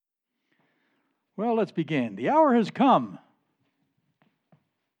Well, let's begin. The hour has come.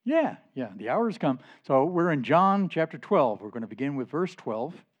 Yeah, the hour has come. So we're in John chapter 12. We're going to begin with verse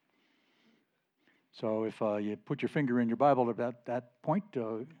 12. So if you put your finger in your Bible at that point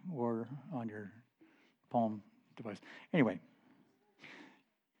or on your palm device. Anyway,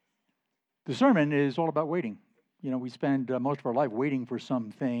 the sermon is all about waiting. You know, we spend most of our life waiting for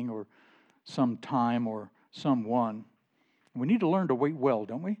something or some time or someone. We need to learn to wait well,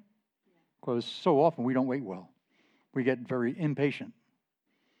 don't we? Because so often we don't wait well. We get very impatient.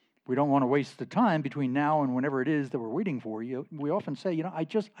 We don't want to waste the time between now and whenever it is that we're waiting for. We often say, I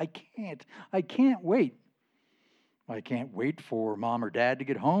can't wait. I can't wait for mom or dad to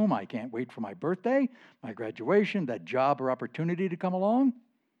get home. I can't wait for my birthday, my graduation, that job or opportunity to come along.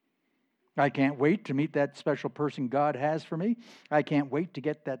 I can't wait to meet that special person God has for me. I can't wait to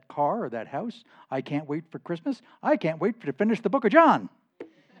get that car or that house. I can't wait for Christmas. I can't wait to finish the book of John.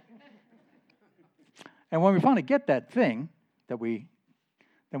 And when we finally get that thing, then we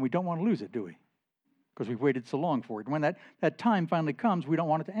don't want to lose it, do we? Because we've waited so long for it. And when that time finally comes, we don't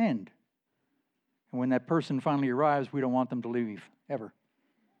want it to end. And when that person finally arrives, we don't want them to leave ever,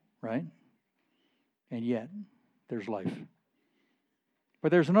 right? And yet, there's life. But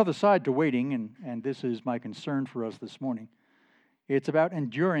there's another side to waiting, and this is my concern for us this morning. It's about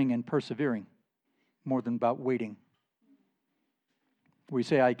enduring and persevering more than about waiting. We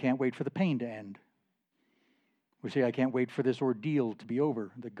say, I can't wait for the pain to end. We say, I can't wait for this ordeal to be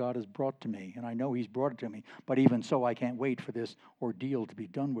over that God has brought to me. And I know He's brought it to me. But even so, I can't wait for this ordeal to be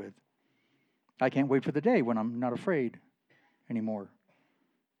done with. I can't wait for the day when I'm not afraid anymore.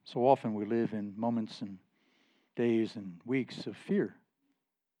 So often we live in moments and days and weeks of fear.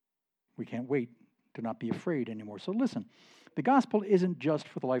 We can't wait to not be afraid anymore. So listen, the gospel isn't just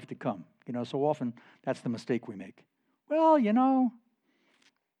for the life to come. So often that's the mistake we make. Well,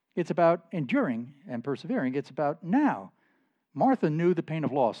 it's about enduring and persevering. It's about now. Martha knew the pain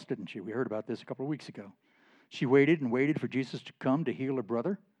of loss, didn't she? We heard about this a couple of weeks ago. She waited and waited for Jesus to come to heal her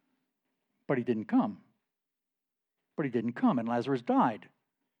brother, but He didn't come. And Lazarus died.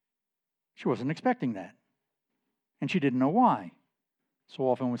 She wasn't expecting that, and she didn't know why. So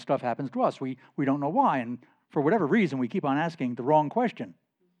often when stuff happens to us, we don't know why, and for whatever reason, we keep on asking the wrong question.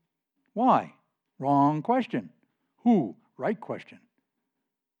 Why? Wrong question. Who? Right question.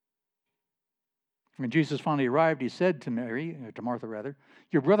 When Jesus finally arrived, He said to Martha,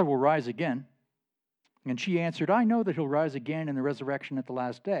 your brother will rise again. And she answered, I know that he'll rise again in the resurrection at the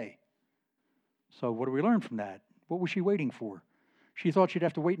last day. So what do we learn from that? What was she waiting for? She thought she'd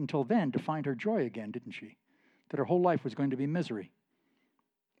have to wait until then to find her joy again, didn't she? That her whole life was going to be misery.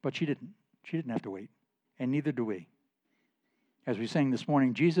 But she didn't. She didn't have to wait. And neither do we. As we sang this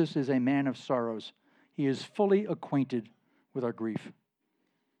morning, Jesus is a man of sorrows. He is fully acquainted with our grief.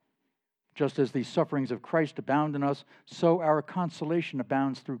 Just as the sufferings of Christ abound in us, so our consolation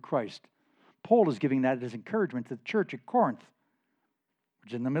abounds through Christ. Paul is giving that as encouragement to the church at Corinth,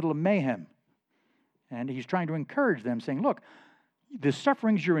 which is in the middle of mayhem. And he's trying to encourage them, saying, look, the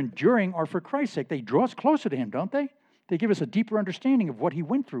sufferings you're enduring are for Christ's sake. They draw us closer to Him, don't they? They give us a deeper understanding of what He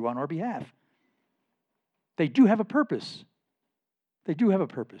went through on our behalf. They do have a purpose.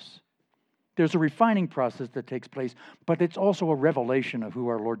 There's a refining process that takes place, but it's also a revelation of who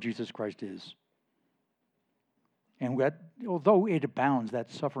our Lord Jesus Christ is. And although it abounds,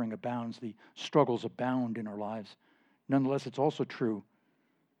 that suffering abounds, the struggles abound in our lives, nonetheless, it's also true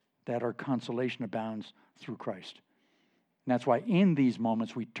that our consolation abounds through Christ. And that's why in these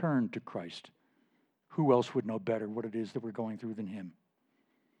moments we turn to Christ. Who else would know better what it is that we're going through than Him?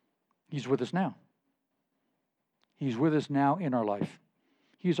 He's with us now. He's with us now in our life.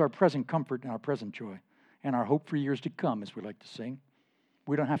 He's our present comfort and our present joy and our hope for years to come, as we like to sing.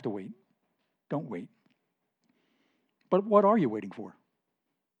 We don't have to wait. Don't wait. But what are you waiting for?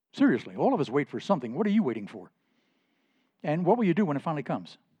 Seriously, all of us wait for something. What are you waiting for? And what will you do when it finally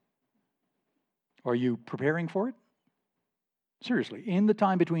comes? Are you preparing for it? Seriously, in the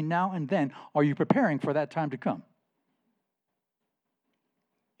time between now and then, are you preparing for that time to come?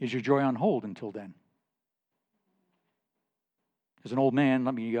 Is your joy on hold until then? As an old man,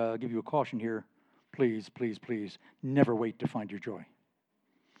 let me give you a caution here. Please, please, please, never wait to find your joy.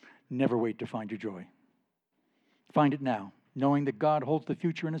 Never wait to find your joy. Find it now, knowing that God holds the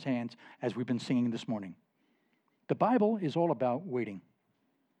future in His hands, as we've been singing this morning. The Bible is all about waiting.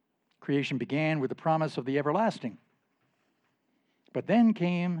 Creation began with the promise of the everlasting. But then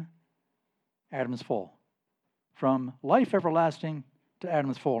came Adam's fall. From life everlasting to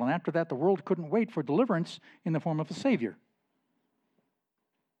Adam's fall. And after that, the world couldn't wait for deliverance in the form of a Savior.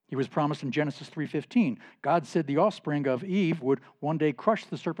 He was promised in Genesis 3:15. God said the offspring of Eve would one day crush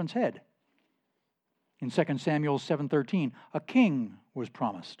the serpent's head. In 2 Samuel 7:13, a king was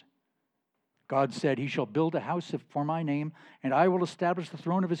promised. God said, he shall build a house for my name, and I will establish the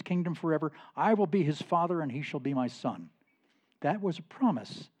throne of his kingdom forever. I will be his father, and he shall be my son. That was a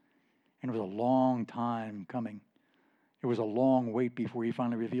promise, and it was a long time coming. It was a long wait before he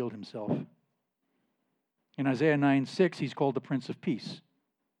finally revealed himself. In Isaiah 9:6, he's called the Prince of Peace.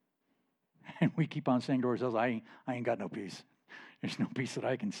 And we keep on saying to ourselves, I ain't got no peace. There's no peace that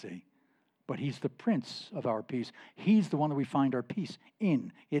I can see. But he's the Prince of our peace. He's the one that we find our peace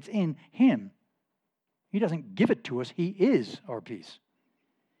in. It's in him. He doesn't give it to us. He is our peace.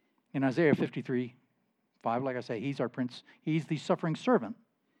 In Isaiah 53:5, like I say, he's our prince. He's the suffering servant.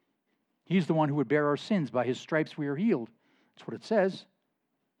 He's the one who would bear our sins. By his stripes we are healed. That's what it says.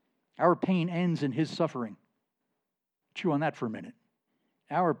 Our pain ends in his suffering. Chew on that for a minute.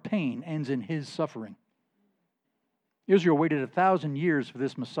 Our pain ends in his suffering. Israel waited 1,000 years for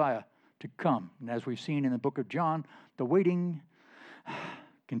this Messiah to come. And as we've seen in the book of John, the waiting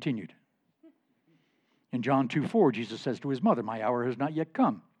continued. In John 2:4, Jesus says to his mother, my hour has not yet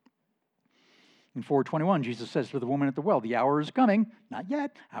come. In 4:21, Jesus says to the woman at the well, the hour is coming, not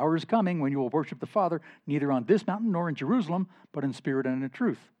yet, hour is coming when you will worship the Father, neither on this mountain nor in Jerusalem, but in spirit and in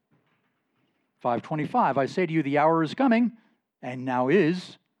truth. 5:25, I say to you, the hour is coming, and now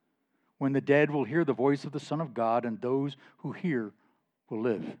is, when the dead will hear the voice of the Son of God, and those who hear will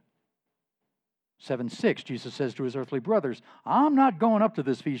live. 7:6, Jesus says to his earthly brothers, I'm not going up to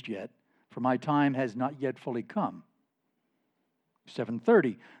this feast yet, for my time has not yet fully come.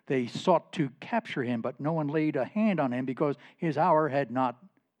 7:30, they sought to capture him, but no one laid a hand on him because his hour had not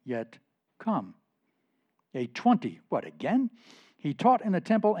yet come. 8:20, what again? He taught in the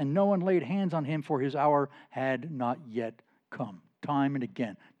temple, and no one laid hands on him, for his hour had not yet come. Time and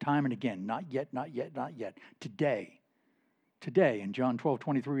again, not yet, not yet, not yet. Today, in John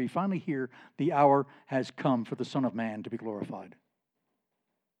 12:23, we finally hear the hour has come for the Son of Man to be glorified.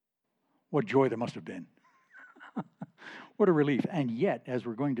 What joy there must have been. What a relief. And yet, as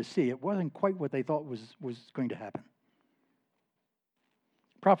we're going to see, it wasn't quite what they thought was going to happen.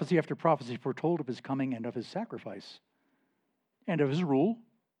 Prophecy after prophecy foretold of his coming and of his sacrifice and of his rule,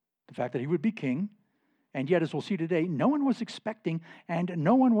 the fact that he would be king. And yet, as we'll see today, no one was expecting and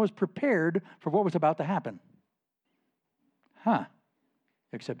no one was prepared for what was about to happen.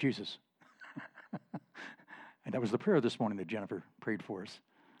 Except Jesus. And that was the prayer this morning that Jennifer prayed for us.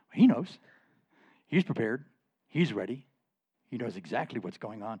 He knows. He's prepared. He's ready. He knows exactly what's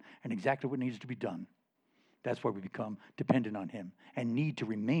going on and exactly what needs to be done. That's why we become dependent on him and need to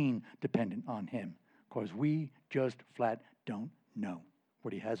remain dependent on him, because we just flat don't know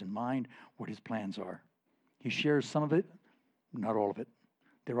what he has in mind, what his plans are. He shares some of it, not all of it.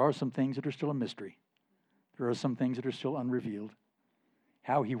 There are some things that are still a mystery. There are some things that are still unrevealed.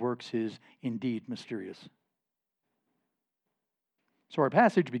 How he works is indeed mysterious. So our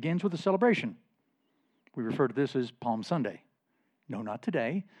passage begins with a celebration. We refer to this as Palm Sunday. No, not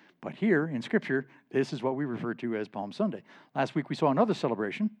today, but here in Scripture, this is what we refer to as Palm Sunday. Last week we saw another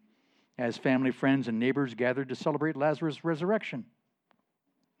celebration as family, friends, and neighbors gathered to celebrate Lazarus' resurrection.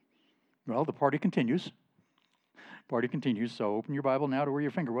 Well, the party continues. So open your Bible now to where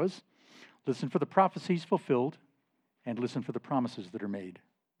your finger was. Listen for the prophecies fulfilled and listen for the promises that are made.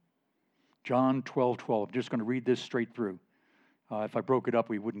 John 12:12. I'm just going to read this straight through. If I broke it up,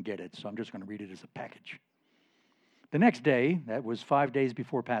 we wouldn't get it, so I'm just going to read it as a package. The next day, that was 5 days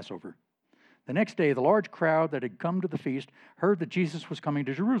before Passover, the next day, the large crowd that had come to the feast heard that Jesus was coming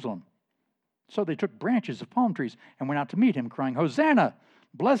to Jerusalem. So they took branches of palm trees and went out to meet him, crying, Hosanna!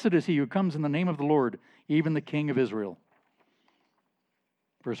 Blessed is he who comes in the name of the Lord, even the King of Israel.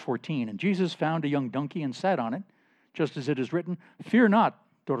 Verse 14, and Jesus found a young donkey and sat on it, just as it is written, Fear not,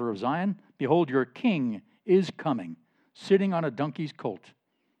 daughter of Zion, behold, your king is coming, sitting on a donkey's colt.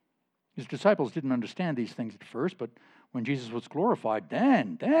 His disciples didn't understand these things at first, but when Jesus was glorified,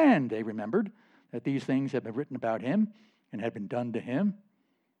 then they remembered that these things had been written about him and had been done to him.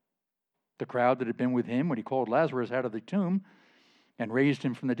 The crowd that had been with him when he called Lazarus out of the tomb and raised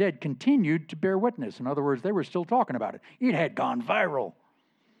him from the dead continued to bear witness. In other words, they were still talking about it. It had gone viral.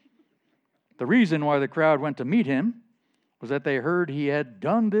 The reason why the crowd went to meet him was that they heard he had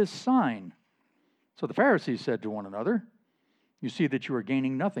done this sign. So the Pharisees said to one another, You see that you are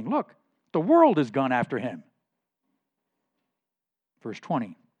gaining nothing. Look, the world has gone after him. Verse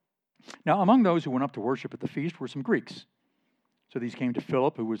 20. Now among those who went up to worship at the feast were some Greeks. So these came to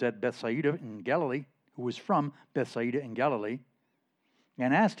Philip, who was at Bethsaida in Galilee, who was from Bethsaida in Galilee,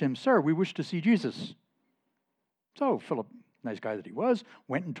 and asked him, Sir, we wish to see Jesus. So Philip, nice guy that he was,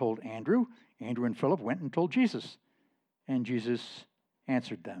 went and told Andrew. Andrew and Philip went and told Jesus. And Jesus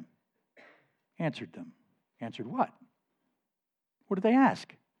answered them. Answered what? What did they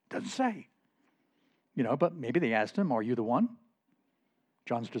ask? Doesn't say. But maybe they asked him, are you the one?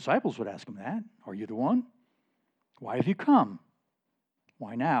 John's disciples would ask him that. Are you the one? Why have you come?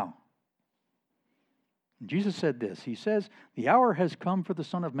 Why now? And Jesus said this. He says, the hour has come for the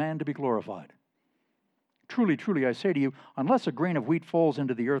Son of Man to be glorified. Truly, truly, I say to you, unless a grain of wheat falls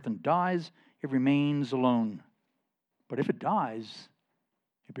into the earth and dies, it remains alone. But if it dies,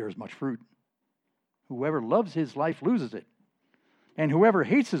 it bears much fruit. Whoever loves his life loses it. And whoever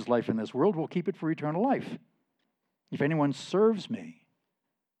hates his life in this world will keep it for eternal life. If anyone serves me,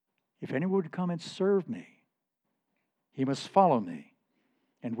 if anyone would come and serve me, he must follow me.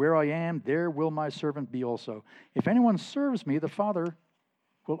 And where I am, there will my servant be also. If anyone serves me, the Father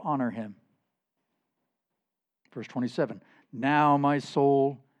will honor him. Verse 27, now my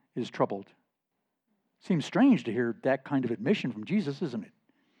soul is troubled. Seems strange to hear that kind of admission from Jesus, isn't it?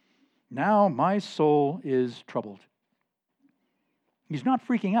 Now my soul is troubled. He's not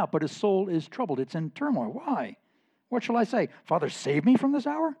freaking out, but his soul is troubled. It's in turmoil. Why? What shall I say? Father, save me from this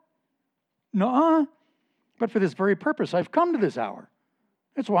hour? Nuh-uh. But for this very purpose, I've come to this hour.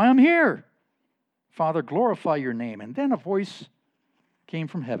 That's why I'm here. Father, glorify your name. And then a voice came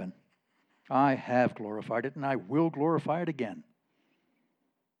from heaven. I have glorified it, and I will glorify it again.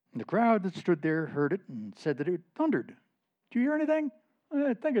 And the crowd that stood there heard it and said that it thundered. Do you hear anything?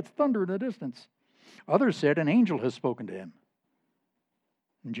 I think it's thunder in the distance. Others said, an angel has spoken to him.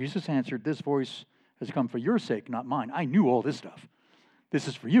 And Jesus answered, this voice has come for your sake, not mine. I knew all this stuff. This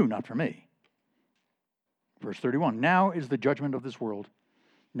is for you, not for me. Verse 31, now is the judgment of this world.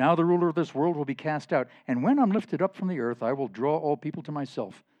 Now the ruler of this world will be cast out. And when I'm lifted up from the earth, I will draw all people to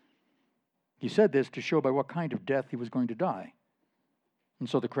myself. He said this to show by what kind of death he was going to die. And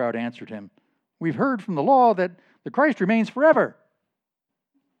so the crowd answered him, we've heard from the law that the Christ remains forever.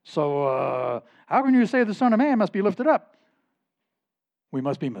 So how can you say the Son of Man must be lifted up? We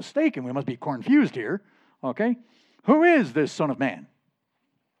must be mistaken. We must be confused here. Okay? Who is this Son of Man?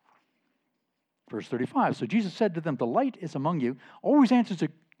 Verse 35. So Jesus said to them, the light is among you. Always answers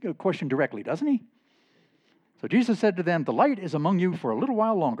a question directly, doesn't he? So Jesus said to them, the light is among you for a little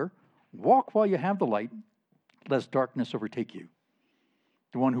while longer. Walk while you have the light, lest darkness overtake you.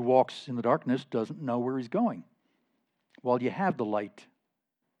 The one who walks in the darkness doesn't know where he's going. While you have the light,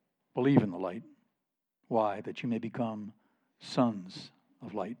 believe in the light. Why? That you may become sons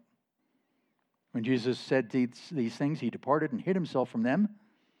of light. When Jesus said these things, he departed and hid himself from them.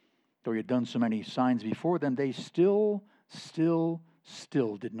 Though he had done so many signs before them, they still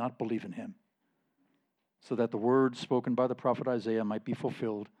did not believe in him. So that the word spoken by the prophet Isaiah might be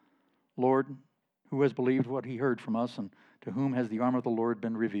fulfilled. Lord, who has believed what he heard from us, and to whom has the arm of the Lord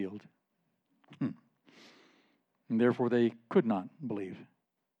been revealed? And therefore they could not believe.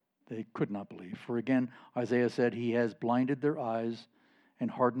 They could not believe. For again, Isaiah said, he has blinded their eyes and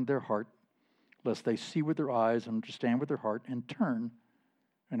hardened their heart, lest they see with their eyes and understand with their heart and turn,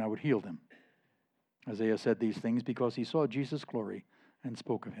 and I would heal them. Isaiah said these things because he saw Jesus' glory and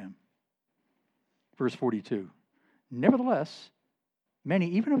spoke of him. Verse 42, nevertheless, many,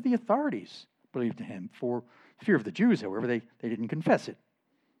 even of the authorities, believed in him. For fear of the Jews, however, they didn't confess it.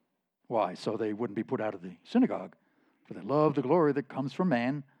 Why? So they wouldn't be put out of the synagogue. For they love the glory that comes from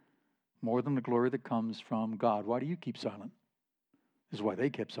man more than the glory that comes from God. Why do you keep silent? This is why they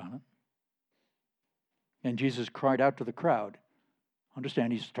kept silent. And Jesus cried out to the crowd.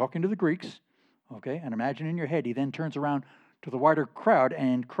 Understand, he's talking to the Greeks, okay? And imagine in your head, he then turns around to the wider crowd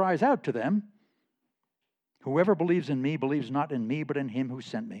and cries out to them, whoever believes in me believes not in me, but in him who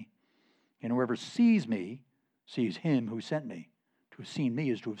sent me. And whoever sees me sees him who sent me. To have seen me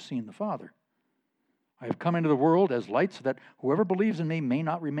is to have seen the Father. I have come into the world as light so that whoever believes in me may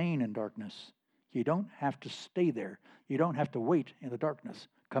not remain in darkness. You don't have to stay there. You don't have to wait in the darkness.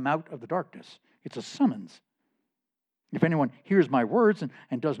 Come out of the darkness. It's a summons. If anyone hears my words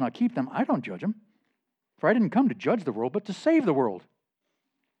and does not keep them, I don't judge him. For I didn't come to judge the world, but to save the world.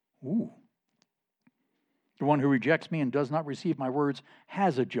 Ooh. The one who rejects me and does not receive my words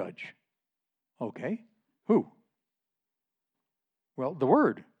has a judge. Okay. Who? Well, the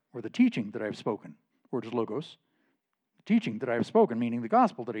word, or the teaching that I have spoken. Word is logos. The teaching that I have spoken, meaning the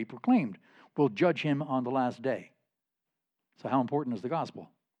gospel that he proclaimed, will judge him on the last day. So how important is the gospel?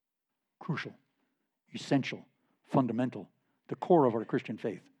 Crucial, essential, fundamental, the core of our Christian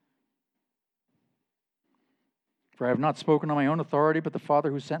faith. For I have not spoken on my own authority, but the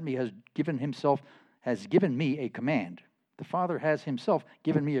Father who sent me has given me a command. The Father has himself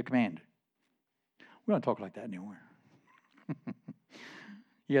given me a command. We don't talk like that anymore.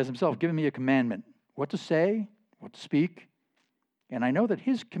 He has himself given me a commandment, what to say, what to speak, and I know that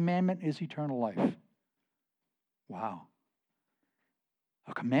his commandment is eternal life. Wow.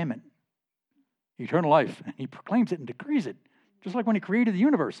 A commandment. Eternal life. And he proclaims it and decrees it. Just like when he created the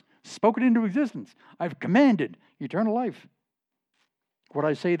universe. Spoke it into existence. I've commanded eternal life. What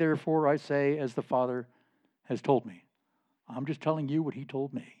I say, therefore, I say as the Father has told me. I'm just telling you what he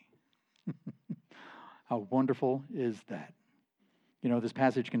told me. How wonderful is that? You know, this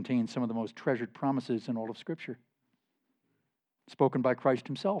passage contains some of the most treasured promises in all of Scripture. Spoken by Christ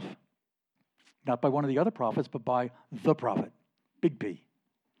himself. Not by one of the other prophets, but by the prophet. Big P.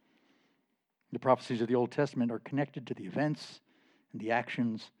 The prophecies of the Old Testament are connected to the events and the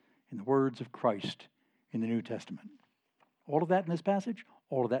actions and the words of Christ in the New Testament. All of that in this passage,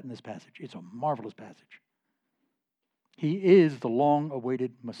 all of that in this passage. It's a marvelous passage. He is the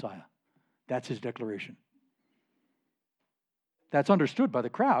long-awaited Messiah. That's his declaration. That's understood by the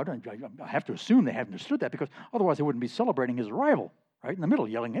crowd. I have to assume they have understood that because otherwise they wouldn't be celebrating his arrival, right in the middle,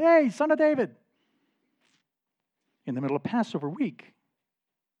 yelling, "Hey, Son of David!" In the middle of Passover week.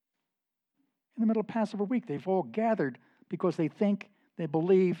 In the middle of Passover week, they've all gathered because they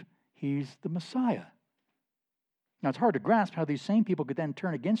believe he's the Messiah. Now, it's hard to grasp how these same people could then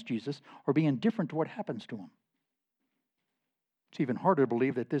turn against Jesus or be indifferent to what happens to him. It's even harder to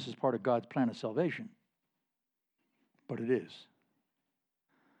believe that this is part of God's plan of salvation. But it is.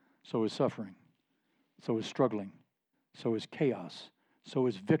 So is suffering. So is struggling. So is chaos. So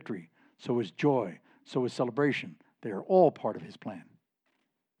is victory. So is joy. So is celebration. They are all part of his plan.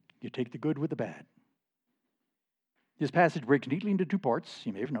 You take the good with the bad. This passage breaks neatly into two parts.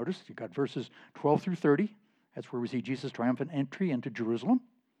 You may have noticed. You've got verses 12 through 30. That's where we see Jesus' triumphant entry into Jerusalem.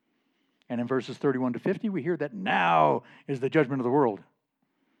 And in verses 31 to 50, we hear that now is the judgment of the world.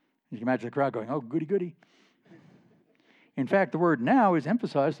 You can imagine the crowd going, "Oh, goody, goody." In fact, the word now is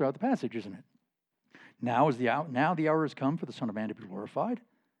emphasized throughout the passage, isn't it? Now the hour has come for the Son of Man to be glorified.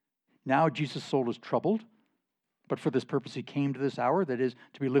 Now Jesus' soul is troubled, but for this purpose he came to this hour, that is,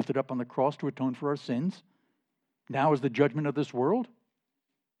 to be lifted up on the cross to atone for our sins. Now is the judgment of this world.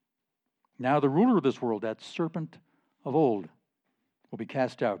 Now the ruler of this world, that serpent of old, will be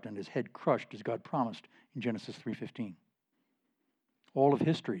cast out and his head crushed as God promised in Genesis 3:15. All of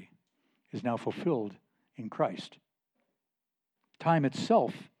history is now fulfilled in Christ. Time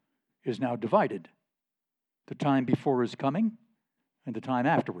itself is now divided. The time before his coming and the time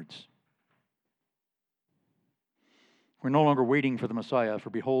afterwards. We're no longer waiting for the Messiah,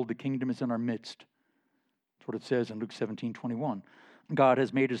 for behold, the kingdom is in our midst. That's what it says in Luke 17:21. God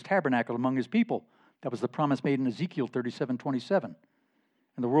has made his tabernacle among his people. That was the promise made in Ezekiel 37:27.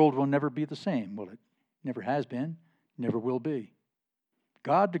 And the world will never be the same, will it? Never has been, never will be.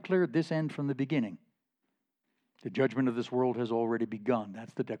 God declared this end from the beginning. The judgment of this world has already begun.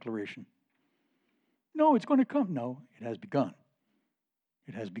 That's the declaration. No, it's going to come. No, it has begun.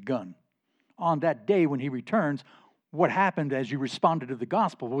 It has begun. On that day when he returns, what happened as you responded to the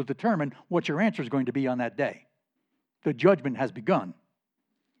gospel will determine what your answer is going to be on that day. The judgment has begun.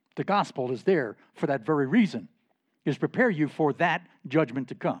 The gospel is there for that very reason, is prepare you for that judgment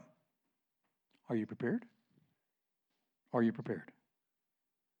to come. Are you prepared? Are you prepared?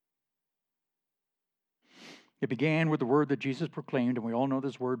 It began with the word that Jesus proclaimed, and we all know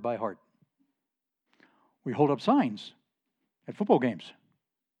this word by heart. We hold up signs at football games.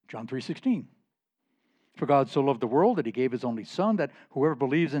 John 3:16. For God so loved the world that he gave his only Son, that whoever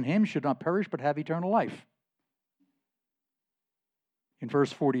believes in him should not perish but have eternal life. In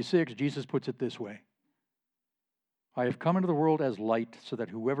verse 46, Jesus puts it this way. I have come into the world as light, so that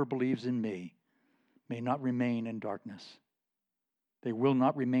whoever believes in me may not remain in darkness. They will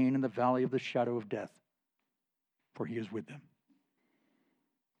not remain in the valley of the shadow of death, for he is with them.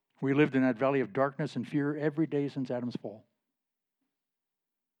 We lived in that valley of darkness and fear every day since Adam's fall,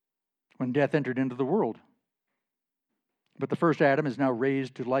 when death entered into the world. But the first Adam is now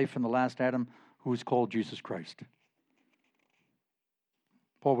raised to life in the last Adam, who is called Jesus Christ.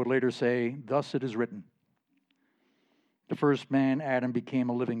 Paul would later say, thus it is written, the first man, Adam, became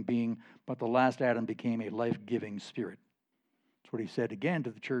a living being, but the last Adam became a life-giving spirit. That's what he said again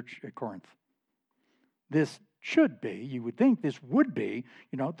to the church at Corinth. This should be, you would think this would be,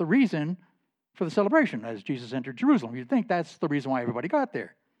 the reason for the celebration as Jesus entered Jerusalem. You'd think that's the reason why everybody got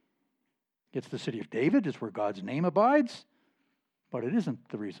there. It's the city of David, it's where God's name abides, but it isn't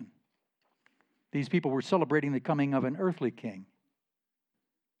the reason. These people were celebrating the coming of an earthly king,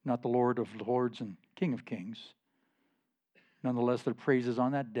 not the Lord of lords and King of kings. Nonetheless, their praises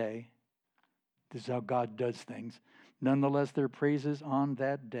on that day, this is how God does things, nonetheless, their praises on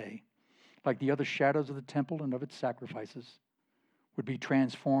that day, like the other shadows of the temple and of its sacrifices, would be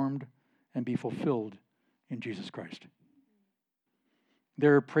transformed and be fulfilled in Jesus Christ.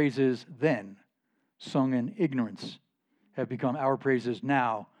 Their praises then sung in ignorance, have become our praises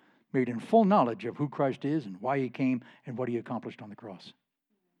now, made in full knowledge of who Christ is and why he came and what he accomplished on the cross.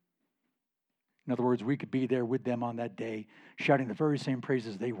 In other words, we could be there with them on that day, shouting the very same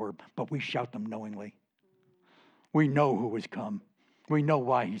praises they were, but we shout them knowingly. We know who has come. We know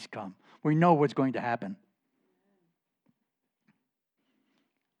why he's come. We know what's going to happen.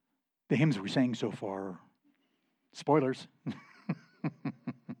 The hymns we sang so far, spoilers.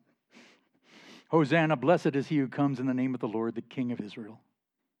 Hosanna, blessed is he who comes in the name of the Lord, the King of Israel.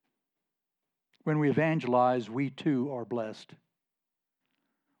 When we evangelize, we too are blessed.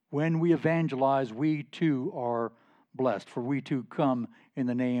 When we evangelize, we too are blessed, for we too come in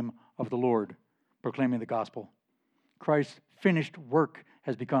the name of the Lord, proclaiming the gospel. Christ's finished work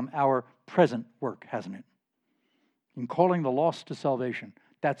has become our present work, hasn't it? In calling the lost to salvation,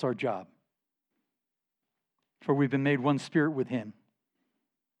 that's our job. For we've been made one spirit with him.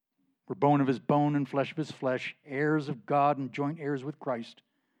 We're bone of his bone and flesh of his flesh, heirs of God and joint heirs with Christ.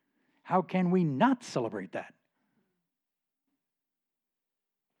 How can we not celebrate that?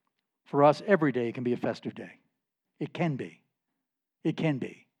 For us, every day can be a festive day. It can be. It can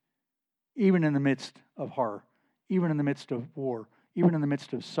be. Even in the midst of horror, even in the midst of war, even in the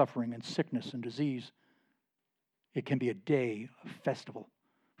midst of suffering and sickness and disease, it can be a day of festival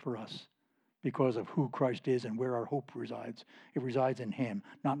for us because of who Christ is and where our hope resides. It resides in him,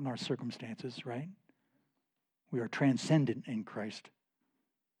 not in our circumstances, right? We are transcendent in Christ.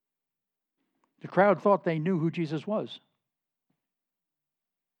 The crowd thought they knew who Jesus was.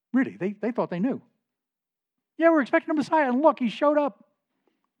 Really, they thought they knew. Yeah, we're expecting a Messiah, and look, he showed up.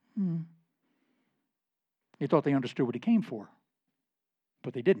 They thought they understood what he came for,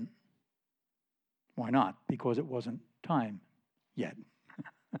 but they didn't. Why not? Because it wasn't time yet.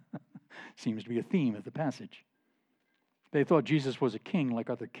 Seems to be a theme of the passage. They thought Jesus was a king like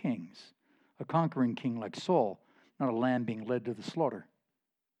other kings, a conquering king like Saul, not a lamb being led to the slaughter.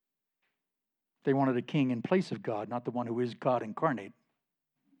 They wanted a king in place of God, not the one who is God incarnate.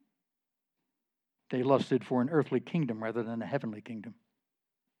 They lusted for an earthly kingdom rather than a heavenly kingdom.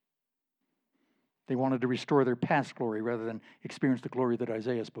 They wanted to restore their past glory rather than experience the glory that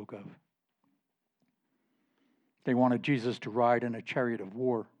Isaiah spoke of. They wanted Jesus to ride in a chariot of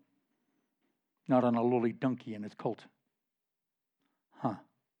war, not on a lowly donkey in its colt.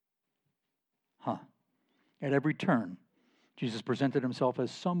 At every turn, Jesus presented himself as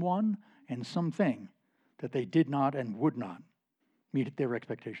someone and something that they did not and would not meet their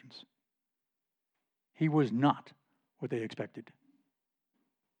expectations. He was not what they expected.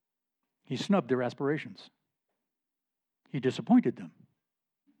 He snubbed their aspirations. He disappointed them.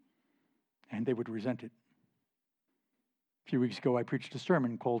 And they would resent it. A few weeks ago, I preached a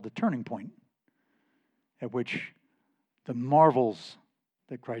sermon called The Turning Point, at which the marvels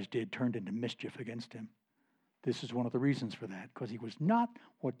that Christ did turned into mischief against him. This is one of the reasons for that, because he was not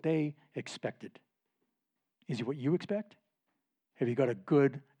what they expected. Is he what you expect? Have you got a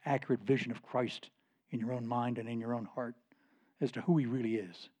good, accurate vision of Christ in your own mind and in your own heart as to who he really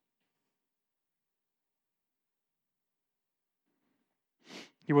is?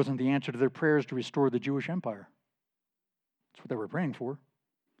 He wasn't the answer to their prayers to restore the Jewish empire. That's what they were praying for.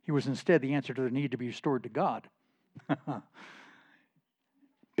 He was instead the answer to their need to be restored to God.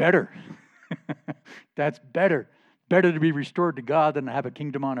 Better. That's better. Better to be restored to God than to have a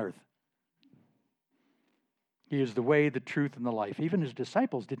kingdom on earth. He is the way, the truth, and the life. Even his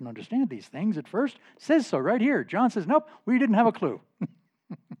disciples didn't understand these things at first. It says so right here. John says, nope, we didn't have a clue.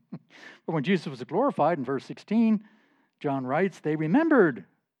 But when Jesus was glorified in verse 16, John writes, they remembered.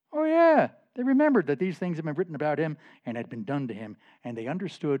 Oh yeah, they remembered that these things had been written about him and had been done to him, and they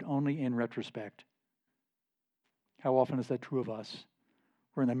understood only in retrospect. How often is that true of us?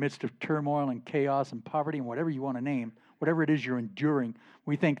 We're in the midst of turmoil and chaos and poverty and whatever you want to name, whatever it is you're enduring.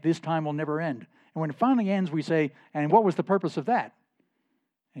 We think this time will never end. And when it finally ends, we say, and what was the purpose of that?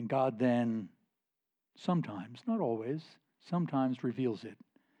 And God then sometimes, not always, sometimes reveals it.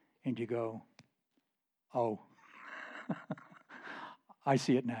 And you go, oh, I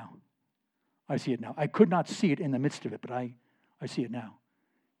see it now. I see it now. I could not see it in the midst of it, but I see it now.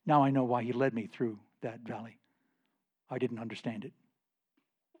 Now I know why he led me through that valley. I didn't understand it.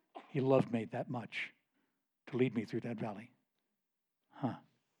 He loved me that much to lead me through that valley.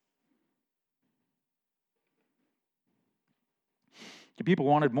 The people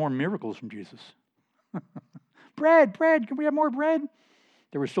wanted more miracles from Jesus. Bread, can we have more bread?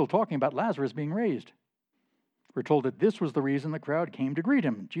 They were still talking about Lazarus being raised. We're told that this was the reason the crowd came to greet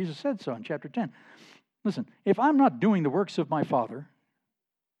him. Jesus said so in chapter 10. Listen, if I'm not doing the works of my Father,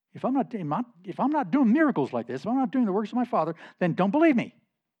 if I'm not doing miracles like this, if I'm not doing the works of my Father, then don't believe me.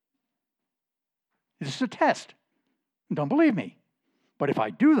 This is a test. Don't believe me. But if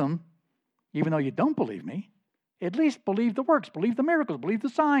I do them, even though you don't believe me, at least believe the works, believe the miracles, believe the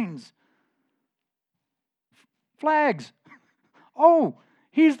signs. Flags. Oh,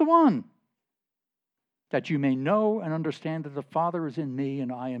 he's the one. That you may know and understand that the Father is in me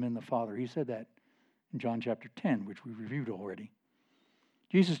and I am in the Father. He said that in John chapter 10, which we reviewed already.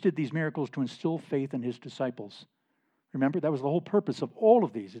 Jesus did these miracles to instill faith in his disciples. Remember, that was the whole purpose of all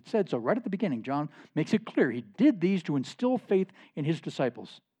of these. It said so right at the beginning. John makes it clear. He did these to instill faith in his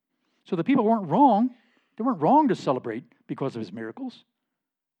disciples. So the people weren't wrong. They weren't wrong to celebrate because of his miracles.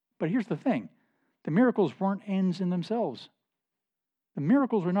 But here's the thing. The miracles weren't ends in themselves. The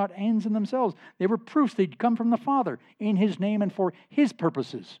miracles were not ends in themselves. They were proofs they'd come from the Father in his name and for his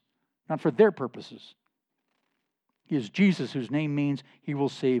purposes, not for their purposes. He is Jesus, whose name means he will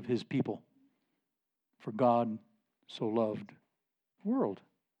save his people. For God so loved the world.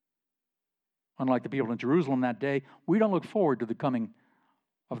 Unlike the people in Jerusalem that day, we don't look forward to the coming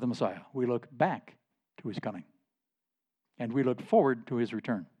of the Messiah. We look back to his coming. And we look forward to his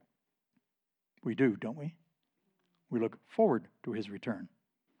return. We do, don't we? We look forward to his return,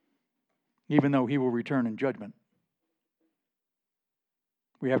 even though he will return in judgment.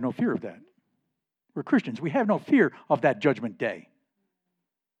 We have no fear of that. We're Christians. We have no fear of that judgment day.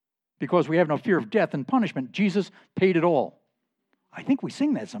 Because we have no fear of death and punishment. Jesus paid it all. I think we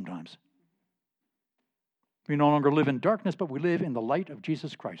sing that sometimes. We no longer live in darkness, but we live in the light of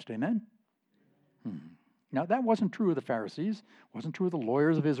Jesus Christ. Amen? Now, that wasn't true of the Pharisees. It wasn't true of the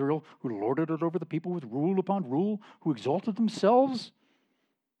lawyers of Israel who lorded it over the people with rule upon rule, who exalted themselves.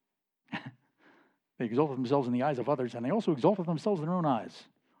 They exalted themselves in the eyes of others, and they also exalted themselves in their own eyes.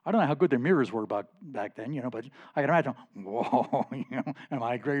 I don't know how good their mirrors were back then, but I can imagine, whoa, am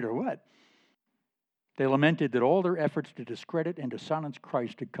I great or what? They lamented that all their efforts to discredit and to silence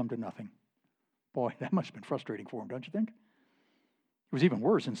Christ had come to nothing. Boy, that must have been frustrating for them, don't you think? It was even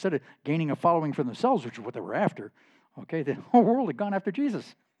worse. Instead of gaining a following for themselves, which is what they were after, the whole world had gone after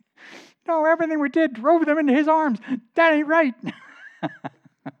Jesus. No, everything we did drove them into his arms. That ain't right.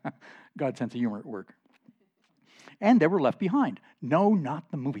 God's sense of humor at work. And they were left behind. No, not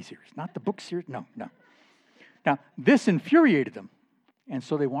the movie series, not the book series. No. Now, this infuriated them, and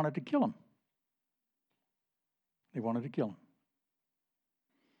so they wanted to kill him.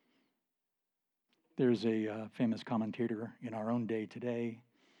 There's a famous commentator in our own day today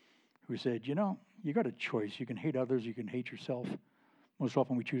who said, you got a choice. You can hate others, you can hate yourself. Most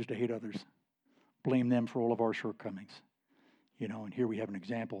often we choose to hate others, blame them for all of our shortcomings. And here we have an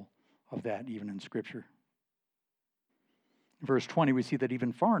example of that even in Scripture. In verse 20, we see that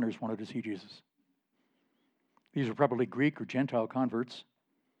even foreigners wanted to see Jesus. These were probably Greek or Gentile converts.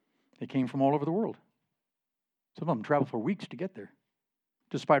 They came from all over the world. Some of them traveled for weeks to get there.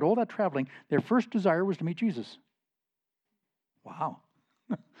 Despite all that traveling, their first desire was to meet Jesus. Wow.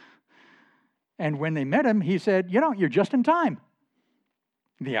 And when they met him, he said, you're just in time.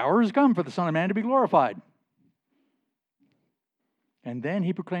 The hour has come for the Son of Man to be glorified. And then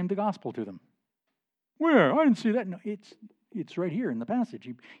he proclaimed the gospel to them. Where? I didn't see that. No, it's right here in the passage.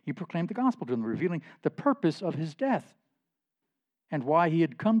 He proclaimed the gospel to them, revealing the purpose of his death and why he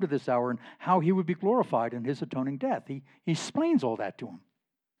had come to this hour and how he would be glorified in his atoning death. He explains all that to them.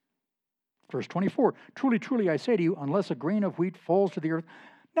 Verse 24, truly, truly, I say to you, unless a grain of wheat falls to the earth.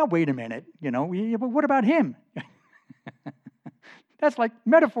 Now, wait a minute, but what about him? That's like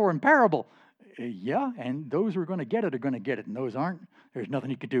metaphor and parable. Yeah, and those who are going to get it are going to get it, and those aren't, there's nothing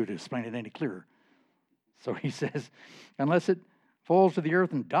you could do to explain it any clearer. So he says, unless it falls to the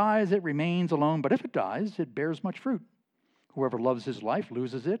earth and dies, it remains alone, but if it dies, it bears much fruit. Whoever loves his life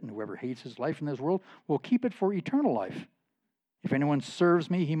loses it, and whoever hates his life in this world will keep it for eternal life. If anyone serves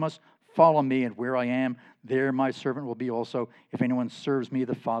me, he must follow me, and where I am, there my servant will be also. If anyone serves me,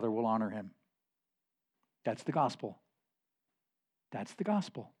 the Father will honor him. That's the gospel. That's the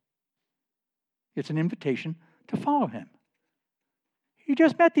gospel. It's an invitation to follow him. He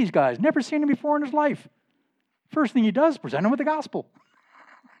just met these guys, never seen them before in his life. First thing he does, present them with the gospel.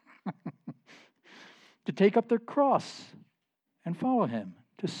 To take up their cross and follow him,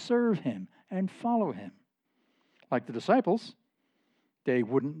 to serve him and follow him. Like the disciples, they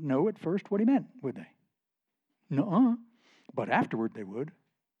wouldn't know at first what he meant, would they? No, but afterward they would.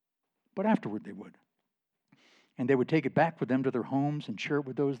 And they would take it back with them to their homes and share it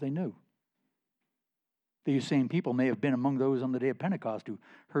with those they knew. These same people may have been among those on the day of Pentecost who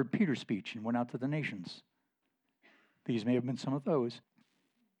heard Peter's speech and went out to the nations. These may have been some of those.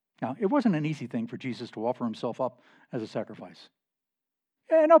 Now, it wasn't an easy thing for Jesus to offer himself up as a sacrifice.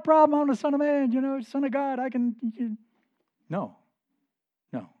 Hey, no problem, I'm the Son of Man, Son of God, I can... No,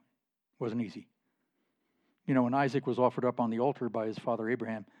 it wasn't easy. You know, when Isaac was offered up on the altar by his father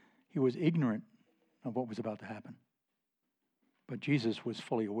Abraham, he was ignorant of what was about to happen. But Jesus was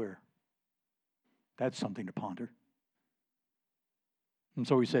fully aware. That's something to ponder. And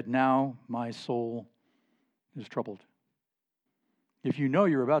so he said, now my soul is troubled. If you know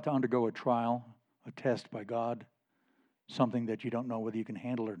you're about to undergo a trial, a test by God, something that you don't know whether you can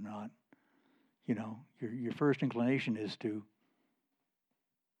handle it or not, you know, your first inclination is to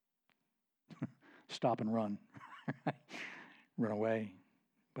stop and run. Run away.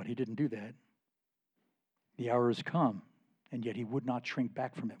 But he didn't do that. The hour has come, and yet he would not shrink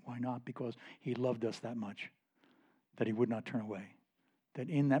back from it. Why not? Because he loved us that much, that he would not turn away. That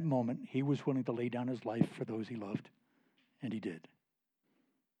in that moment, he was willing to lay down his life for those he loved, and he did.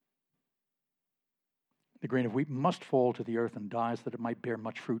 The grain of wheat must fall to the earth and die so that it might bear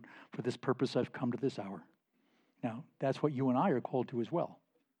much fruit. For this purpose I've come to this hour. Now, that's what you and I are called to as well.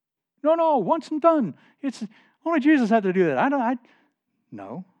 No, once and done. It's only Jesus had to do that.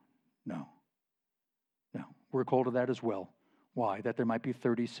 No. We're called to that as well. Why? That there might be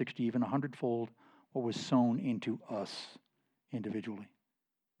 30, 60, even 100-fold what was sown into us individually.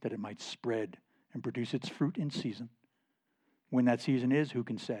 That it might spread and produce its fruit in season. When that season is, who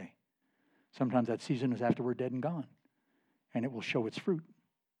can say? Sometimes that season is after we're dead and gone. And it will show its fruit.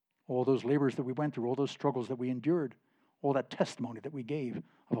 All those labors that we went through, all those struggles that we endured, all that testimony that we gave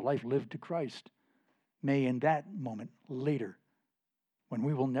of a life lived to Christ, may in that moment later, when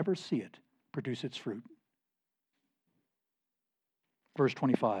we will never see it, produce its fruit. Verse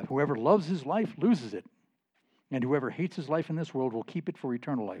 25, whoever loves his life loses it, and whoever hates his life in this world will keep it for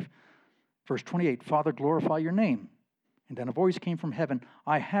eternal life. Verse 28, Father, glorify your name. And then a voice came from heaven,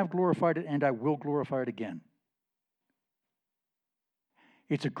 I have glorified it, and I will glorify it again.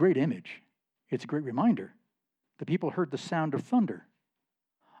 It's a great image. It's a great reminder. The people heard the sound of thunder.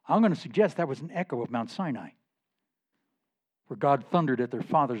 I'm going to suggest that was an echo of Mount Sinai, where God thundered at their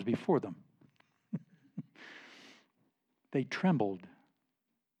fathers before them. They trembled.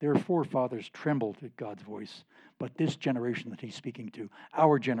 Their forefathers trembled at God's voice. But this generation that he's speaking to,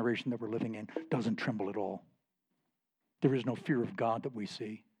 our generation that we're living in, doesn't tremble at all. There is no fear of God that we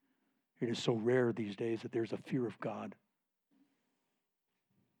see. It is so rare these days that there's a fear of God.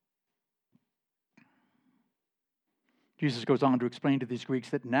 Jesus goes on to explain to these Greeks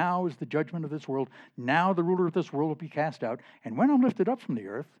that now is the judgment of this world. Now the ruler of this world will be cast out. And when I'm lifted up from the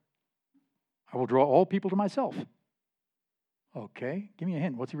earth, I will draw all people to myself. Okay, give me a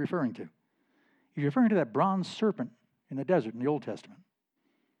hint. What's he referring to? He's referring to that bronze serpent in the desert in the Old Testament.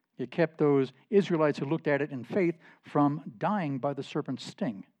 It kept those Israelites who looked at it in faith from dying by the serpent's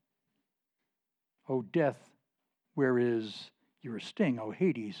sting. O death, where is your sting? O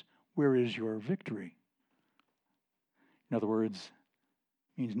Hades, where is your victory? In other words,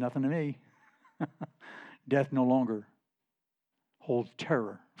 means nothing to me. Death no longer holds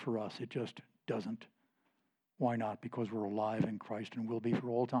terror for us. It just doesn't. Why not? Because we're alive in Christ and will be for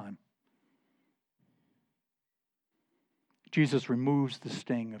all time. Jesus removes the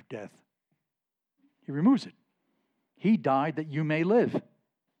sting of death. He removes it. He died that you may live.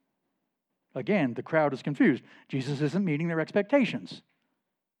 Again, the crowd is confused. Jesus isn't meeting their expectations.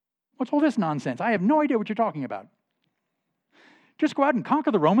 What's all this nonsense? I have no idea what you're talking about. Just go out and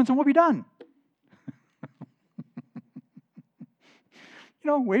conquer the Romans and we'll be done.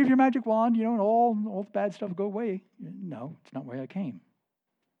 Wave your magic wand, and all the bad stuff go away. No, it's not why I came.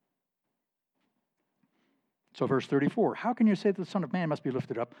 So verse 34, how can you say that the Son of Man must be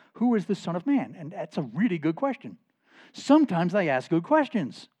lifted up? Who is the Son of Man? And that's a really good question. Sometimes I ask good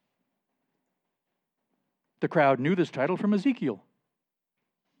questions. The crowd knew this title from Ezekiel.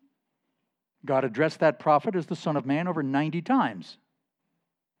 God addressed that prophet as the Son of Man over 90 times.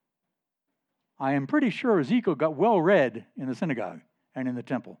 I am pretty sure Ezekiel got well read in the synagogue and in the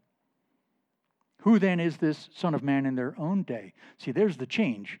temple. Who then is this Son of Man in their own day? See, there's the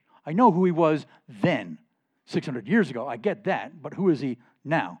change. I know who he was then, 600 years ago. I get that. But who is he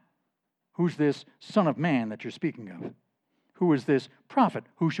now? Who's this Son of Man that you're speaking of? Who is this prophet?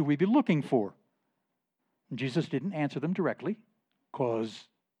 Who should we be looking for? And Jesus didn't answer them directly, because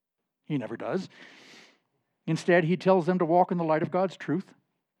he never does. Instead, he tells them to walk in the light of God's truth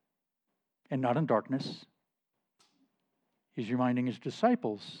and not in darkness. He's reminding his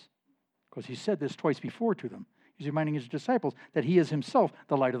disciples, because he said this twice before to them, he's reminding his disciples that he is himself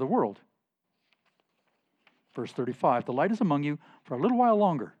the light of the world. Verse 35, the light is among you for a little while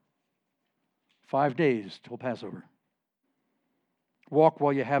longer. 5 days till Passover. Walk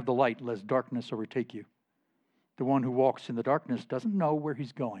while you have the light, lest darkness overtake you. The one who walks in the darkness doesn't know where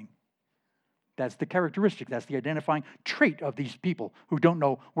he's going. That's the characteristic, that's the identifying trait of these people who don't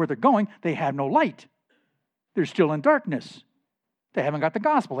know where they're going. They have no light. They're still in darkness. They haven't got the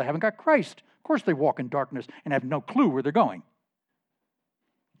gospel. They haven't got Christ. Of course they walk in darkness and have no clue where they're going.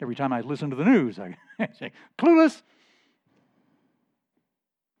 Every time I listen to the news, I say, clueless.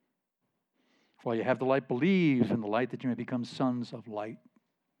 While you have the light, believe in the light that you may become sons of light.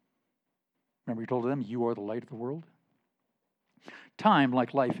 Remember he told them, you are the light of the world? Time,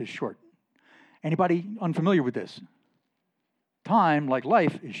 like life, is short. Anybody unfamiliar with this? Time, like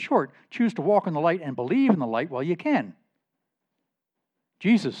life, is short. Choose to walk in the light and believe in the light while you can.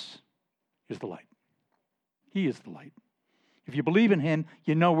 Jesus is the light. He is the light. If you believe in him,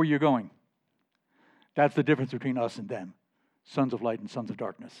 you know where you're going. That's the difference between us and them, sons of light and sons of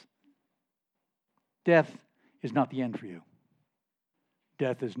darkness. Death is not the end for you.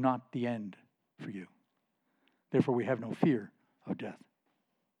 Death is not the end for you. Therefore, we have no fear of death.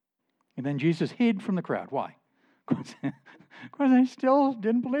 And then Jesus hid from the crowd. Why? Because they still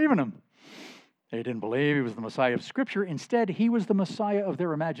didn't believe in him. They didn't believe he was the Messiah of Scripture. Instead, he was the Messiah of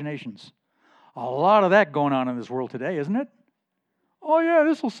their imaginations. A lot of that going on in this world today, isn't it? Oh yeah,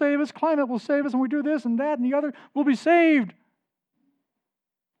 this will save us. Climate will save us. And we do this and that and the other. We'll be saved.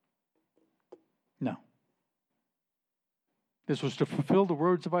 No. This was to fulfill the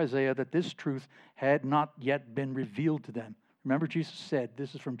words of Isaiah that this truth had not yet been revealed to them. Remember, Jesus said,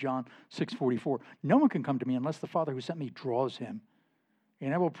 this is from John 6:44, no one can come to me unless the Father who sent me draws him.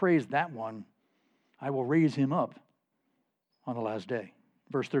 And I will praise that one. I will raise him up on the last day.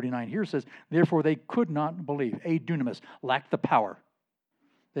 Verse 39 here says, therefore they could not believe. Dunamis, lacked the power.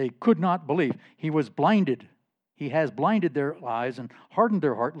 They could not believe. He was blinded. He has blinded their eyes and hardened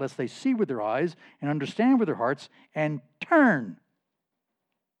their heart, lest they see with their eyes and understand with their hearts and turn.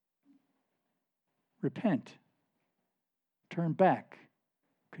 Repent. Turn back.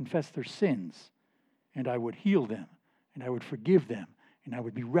 Confess their sins. And I would heal them. And I would forgive them. And I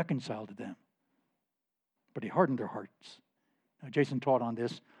would be reconciled to them. But he hardened their hearts. Now, Jason taught on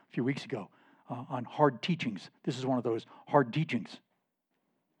this a few weeks ago, on hard teachings. This is one of those hard teachings.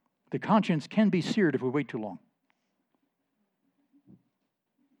 The conscience can be seared if we wait too long.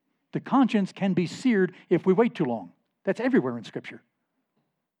 The conscience can be seared if we wait too long. That's everywhere in Scripture.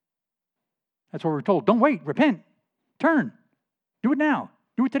 That's what we're told. Don't wait. Repent. Turn. Do it now.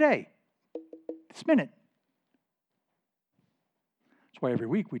 Do it today. This minute. That's why every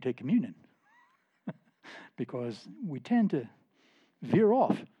week we take communion. Because we tend to veer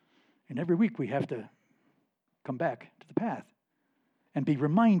off. And every week we have to come back to the path and be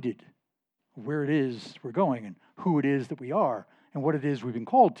reminded of where it is we're going and who it is that we are and what it is we've been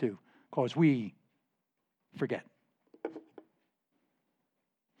called to, because we forget.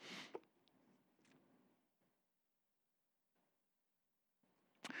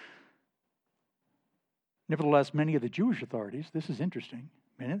 Nevertheless, many of the Jewish authorities, this is interesting,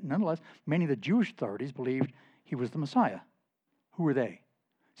 nonetheless, many of the Jewish authorities believed he was the Messiah. Who were they?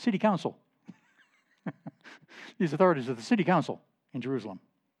 City council. These authorities are the city council in Jerusalem,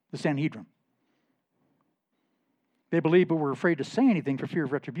 the Sanhedrin. They believed but were afraid to say anything for fear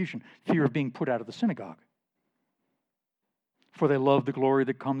of retribution, fear of being put out of the synagogue. For they love the glory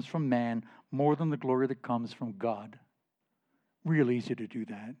that comes from man more than the glory that comes from God. Real easy to do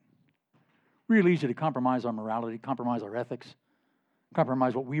that. Real easy to compromise our morality, compromise our ethics,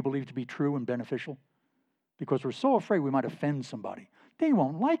 compromise what we believe to be true and beneficial, because we're so afraid we might offend somebody. They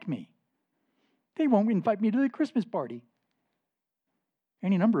won't like me. They won't invite me to the Christmas party.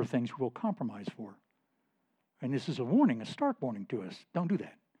 Any number of things we'll compromise for. And this is a warning, a stark warning to us. Don't do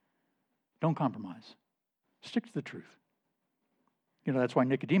that. Don't compromise. Stick to the truth. You know, that's why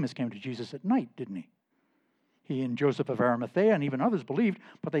Nicodemus came to Jesus at night, didn't he? He and Joseph of Arimathea and even others believed,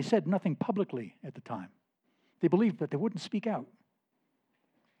 but they said nothing publicly at the time. They believed that they wouldn't speak out.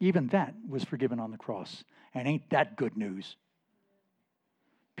 Even that was forgiven on the cross. And ain't that good news?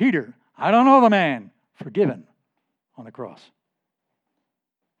 Peter, I don't know the man, forgiven on the cross.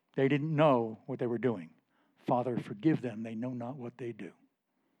 They didn't know what they were doing. Father, forgive them. They know not what they do.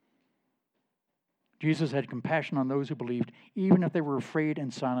 Jesus had compassion on those who believed, even if they were afraid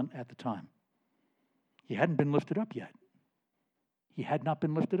and silent at the time. He hadn't been lifted up yet. He had not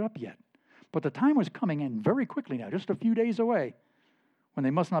been lifted up yet. But the time was coming, and very quickly now, just a few days away, when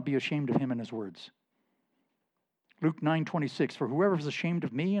they must not be ashamed of him and his words. Luke 9:26, for whoever is ashamed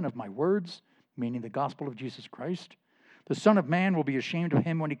of me and of my words, meaning the gospel of Jesus Christ, the Son of Man will be ashamed of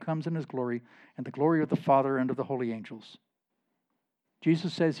him when he comes in his glory and the glory of the Father and of the holy angels.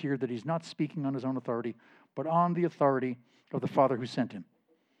 Jesus says here that he's not speaking on his own authority, but on the authority of the Father who sent him.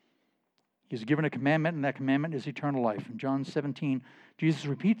 He's given a commandment, and that commandment is eternal life. In John 17, Jesus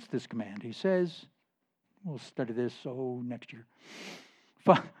repeats this command. He says, we'll study this next year.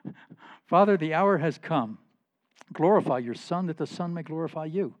 Father, the hour has come. glorify your Son, that the Son may glorify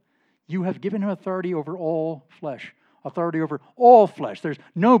you. You have given him authority over all flesh. Authority over all flesh. There's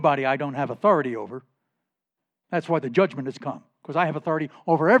nobody I don't have authority over. That's why the judgment has come, because I have authority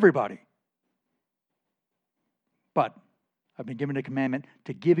over everybody. But I've been given a commandment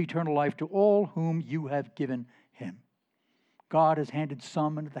to give eternal life to all whom you have given him. God has handed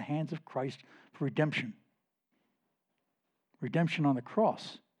some into the hands of Christ for redemption. Redemption on the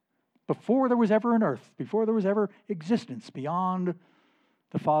cross. Before there was ever an earth, before there was ever existence beyond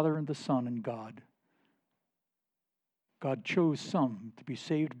the Father and the Son and God, God chose some to be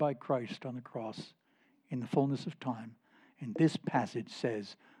saved by Christ on the cross in the fullness of time. And this passage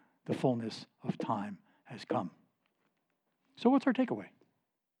says the fullness of time has come. So what's our takeaway?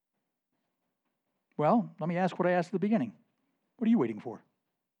 Well, let me ask what I asked at the beginning. What are you waiting for?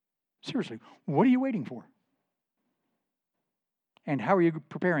 Seriously, what are you waiting for? And how are you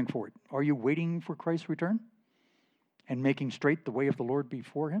preparing for it? Are you waiting for Christ's return and making straight the way of the Lord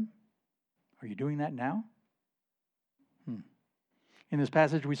before him? Are you doing that now? In this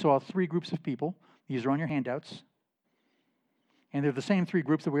passage, we saw three groups of people. These are on your handouts. And they're the same three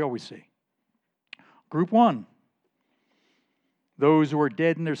groups that we always see. Group one, those who are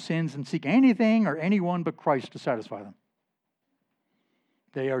dead in their sins and seek anything or anyone but Christ to satisfy them.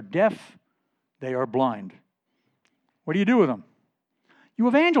 They are deaf. They are blind. What do you do with them? You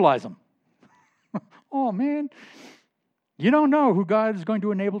evangelize them. Oh, man. You don't know who God is going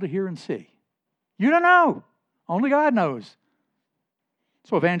to enable to hear and see. You don't know. Only God knows.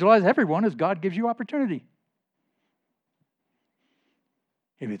 So evangelize everyone as God gives you opportunity.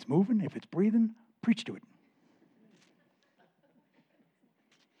 If it's moving, if it's breathing, preach to it.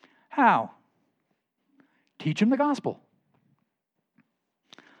 How? Teach them the gospel.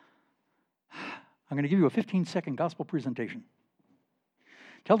 I'm going to give you a 15-second gospel presentation.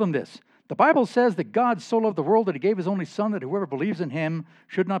 Tell them this. The Bible says that God so loved the world that he gave his only Son, that whoever believes in him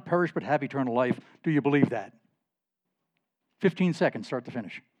should not perish but have eternal life. Do you believe that? 15 seconds, start to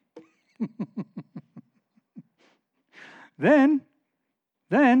finish. Then,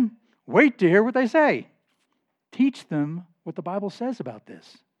 wait to hear what they say. Teach them what the Bible says about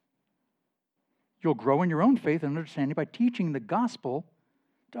this. You'll grow in your own faith and understanding by teaching the gospel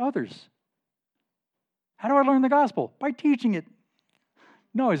to others. How do I learn the gospel? By teaching it.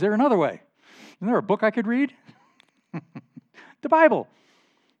 No, is there another way? Isn't there a book I could read? The Bible.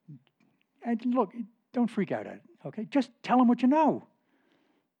 And look, don't freak out at it, okay? Just tell them what you know.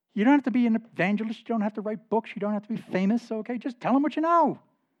 You don't have to be an evangelist. You don't have to write books. You don't have to be famous, okay? Just tell them what you know.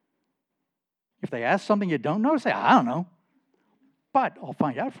 If they ask something you don't know, say, I don't know. But I'll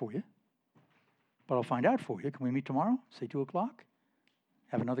find out for you. Can we meet tomorrow? Say 2 o'clock?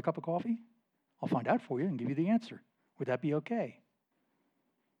 Have another cup of coffee? I'll find out for you and give you the answer. Would that be okay?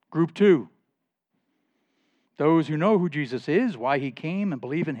 Group 2. Those who know who Jesus is, why he came, and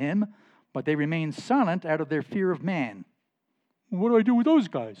believe in him, but they remain silent out of their fear of man. What do I do with those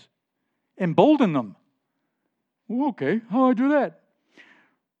guys? Embolden them. Okay, how do I do that?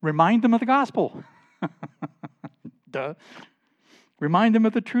 Remind them of the gospel. Duh. Remind them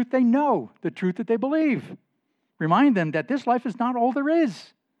of the truth they know, the truth that they believe. Remind them that this life is not all there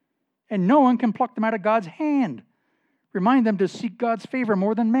is, and no one can pluck them out of God's hand. Remind them to seek God's favor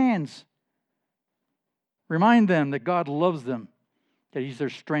more than man's. Remind them that God loves them, that he's their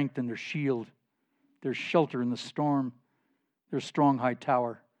strength and their shield, their shelter in the storm, their strong high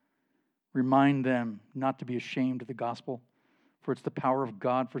tower. Remind them not to be ashamed of the gospel, for it's the power of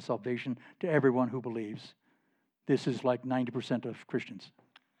God for salvation to everyone who believes. This is like 90% of Christians.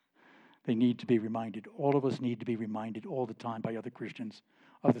 They need to be reminded. All of us need to be reminded all the time by other Christians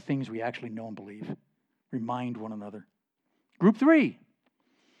of the things we actually know and believe. Remind one another. Group 3.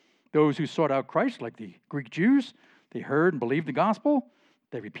 Those who sought out Christ, like the Greek Jews, they heard and believed the gospel.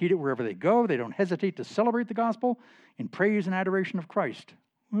 They repeat it wherever they go. They don't hesitate to celebrate the gospel in praise and adoration of Christ.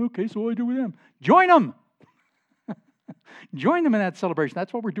 Okay, so what do I do with them? Join them! Join them in that celebration.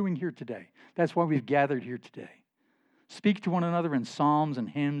 That's what we're doing here today. That's why we've gathered here today. Speak to one another in psalms and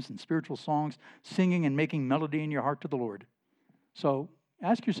hymns and spiritual songs, singing and making melody in your heart to the Lord. So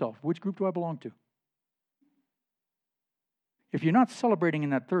ask yourself, which group do I belong to? If you're not celebrating in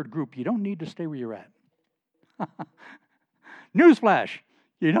that third group, you don't need to stay where you're at. Newsflash,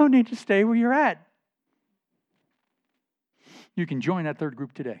 you don't need to stay where you're at. You can join that third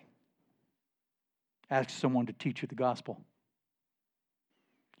group today. Ask someone to teach you the gospel.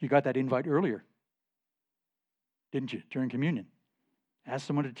 You got that invite earlier, didn't you, during communion? Ask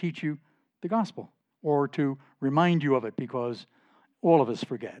someone to teach you the gospel or to remind you of it, because all of us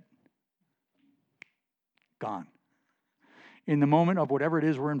forget. Gone. In the moment of whatever it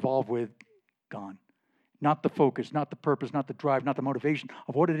is we're involved with, gone. not the focus, not the purpose, not the drive, not the motivation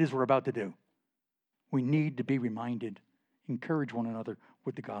of what it is we're about to do. We need to be reminded, encourage one another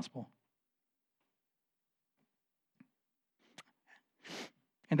with the gospel.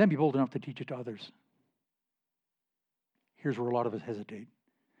 And then be bold enough to teach it to others. Here's where a lot of us hesitate.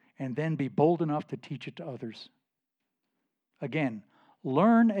 And then be bold enough to teach it to others. Again,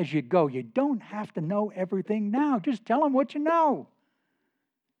 learn as you go. You don't have to know everything now. Just tell them what you know.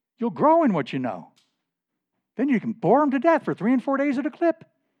 You'll grow in what you know. Then you can bore them to death for 3 and 4 days at a clip.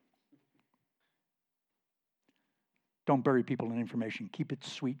 Don't bury people in information. Keep it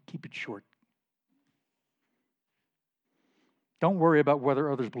sweet. Keep it short. Don't worry about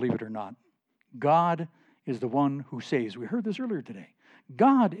whether others believe it or not. God is the one who saves. We heard this earlier today.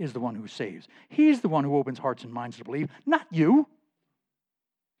 God is the one who saves. He's the one who opens hearts and minds to believe, not you.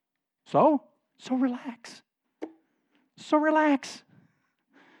 So relax. So relax.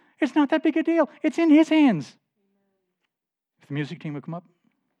 It's not that big a deal. It's in His hands. If the music team would come up.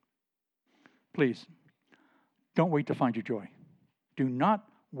 Please, don't wait to find your joy. Do not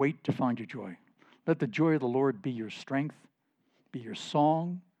wait to find your joy. Let the joy of the Lord be your strength, be your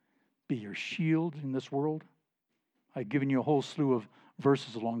song, be your shield in this world. I've given you a whole slew of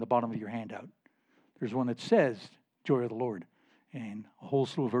verses along the bottom of your handout. There's one that says, joy of the Lord, and a whole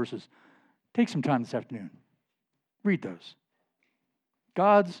slew of verses. Take some time this afternoon. Read those.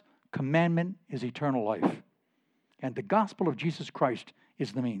 God's commandment is eternal life, and the gospel of Jesus Christ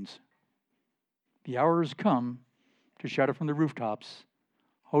is the means. The hour has come to shout it from the rooftops,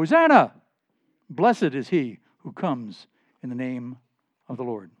 Hosanna! Blessed is he who comes in the name of the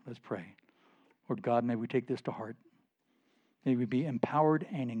Lord. Let's pray. Lord God, may we take this to heart. May we be empowered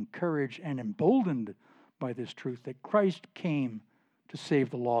and encouraged and emboldened by this truth that Christ came to save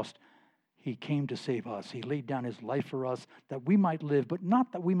the lost. He came to save us. He laid down His life for us that we might live, but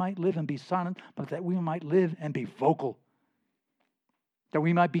not that we might live and be silent, but that we might live and be vocal. That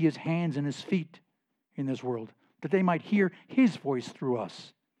we might be His hands and His feet in this world. That they might hear His voice through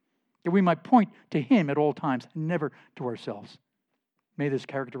us. That we might point to Him at all times and never to ourselves. May this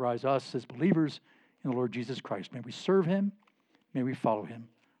characterize us as believers in the Lord Jesus Christ. May we serve Him. May we follow Him.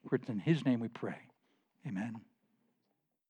 For it's in His name we pray. Amen.